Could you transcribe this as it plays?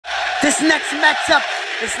This next matchup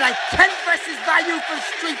is like Ken versus Ryu from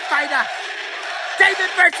Street Fighter.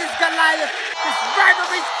 David versus Goliath. This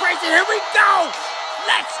rivalry's crazy. Here we go.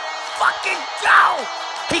 Let's fucking go.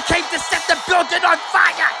 He came to set the building on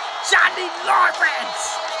fire. Johnny Lawrence.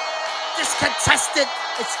 This contestant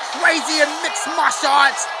is crazy in mixed martial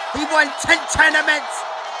arts. He won 10 tournaments,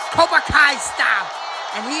 Cobra Kai style.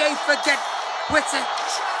 And he ain't forget what's it?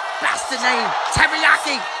 Bastard name,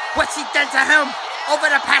 Teriyaki. What's he done to him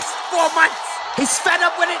over the past 4 months? He's fed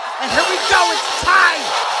up with it, and here we go, it's time.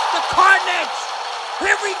 The carnage.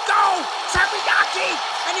 Here we go, Teriyaki,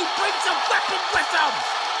 and he brings a weapon with him.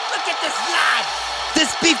 Look at this lad.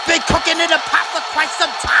 This beef been cooking in a pot for quite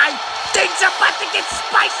some time. Things are about to get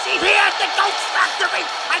spicy here at the Ghost Factory.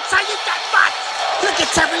 I tell you that much. Look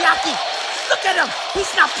at Teriyaki. Look at him.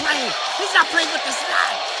 He's not playing. He's not playing with this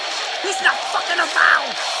lad. He's not fucking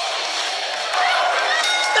around.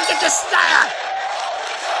 Look at this lad.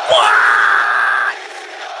 What?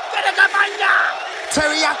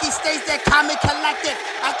 Teriyaki stays there calm and collected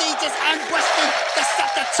after he just ambushed him to set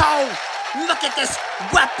the tone. Look at this.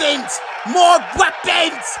 Weapons. More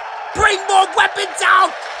weapons. Bring more weapons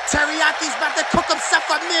out. Teriyaki's about to cook himself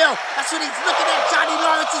a meal. That's what he's looking at. Johnny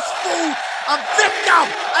Lawrence's food. A victim.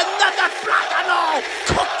 Another plátano.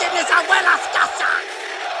 Cooked in his abuela's casa.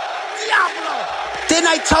 Diablo. Then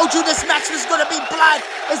I told you this match was going to be blood.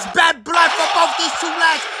 It's bad blood for both these two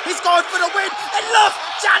lads. He's going for the win. And look,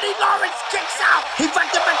 Johnny Lawrence kicks out. He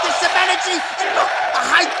resurrected some energy. And look, a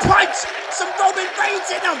high punch. Some Roman Reigns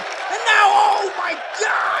in him. And now, oh my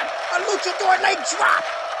God, a luchador leg drop.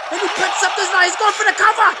 And he picks up this line. He's going for the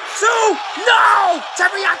cover. 2. No.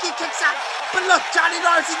 Teriyaki kicks out. But look, Johnny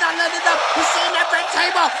Lawrence is not letting it up. He's seeing that red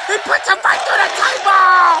table. He puts him right through the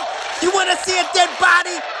table. You want to see a dead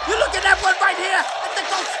body? You look at that one right here at the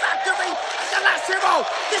Ghost Factory, at the last hero.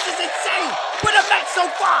 This is insane. What a match so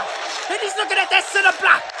far. And he's looking at that center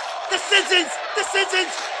block. The scissors.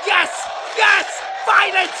 Yes.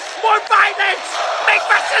 Violence. More violence. Make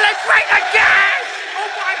wrestling great again. Oh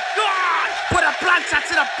my God. Put a blunt shot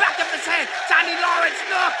to the back of his head. Johnny Lawrence,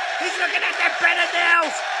 look. He's looking at that bed of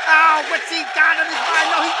nails. Oh, what's he got on his mind?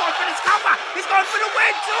 No, he's going for this cover. He's going for the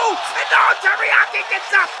win, too. And no, Teriyaki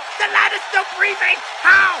gets up. The lad is still breathing.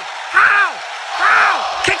 How?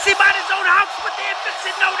 Kicks him out his own house with the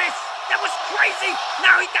eviction notice. That was crazy.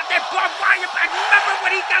 Now he got that barbed wire back. Remember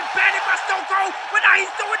when he got banned by Stone Cold? Well, now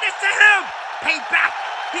he's doing this to him. Payback.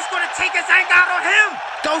 He's going to take his anger out on him.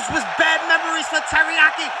 Those was bad memories for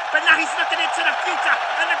Teriyaki, but now he's looking into the future.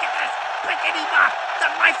 And look at this. Picking him up. The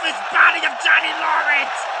lifeless body of Johnny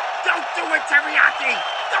Lawrence. Don't do it, Teriyaki.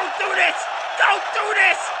 Don't do this.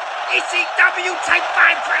 ECW Type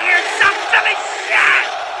 5 for hearing some Philly shit.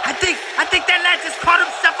 I think that lad just caught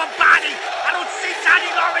himself a body. I don't see Johnny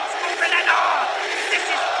Lawrence moving at all. This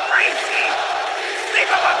is crazy. Leave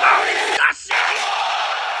him alone. He's gushing.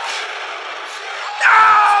 No!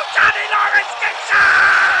 Johnny Lawrence gets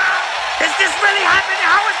out! Is this really happening?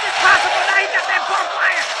 How is this possible? Now he got that barbed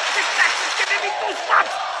wire. This match is giving me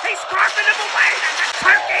goosebumps. He's carving him away like a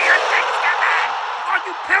turkey on Thanksgiving. Oh,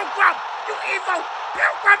 you pilgrim. You evil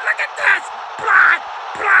pilgrim. Look at this. Blood.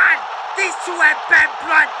 These two had bad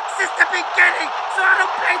blood since the beginning, so I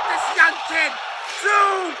don't blame this young kid. 2.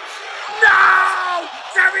 No!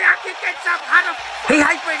 Teriyaki gets up. He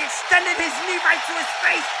hyperextended his knee right to his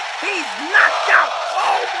face. He's knocked out.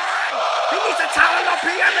 Oh my! He needs a Tylenol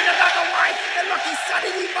PM and another one. And look, he's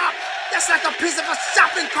setting him up. That's like a piece of a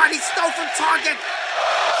shopping cart he stole from Target.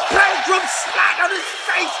 Pilgrim spat on his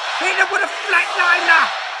face. Hit him with a flatliner.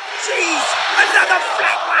 Jeez, another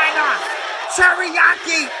flatliner.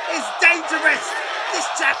 Teriyaki is dangerous. This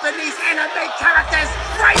Japanese anime character is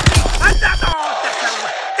crazy. Another.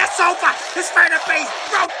 That's over. His fan base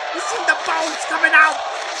broke. You see the bones coming out.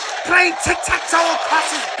 Playing tic-tac-toe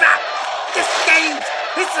across his back. This game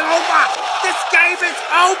is over. This game is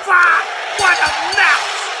over. What a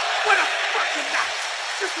match. What a fucking match.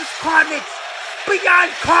 This was carnage.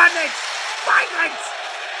 Beyond carnage. Violence.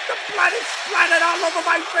 The blood is splattered all over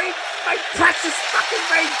my ring. My precious fucking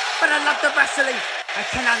ring. But I love the wrestling. I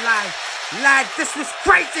cannot lie. Lad, this was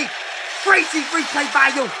crazy. Crazy replay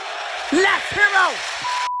value. Last hero.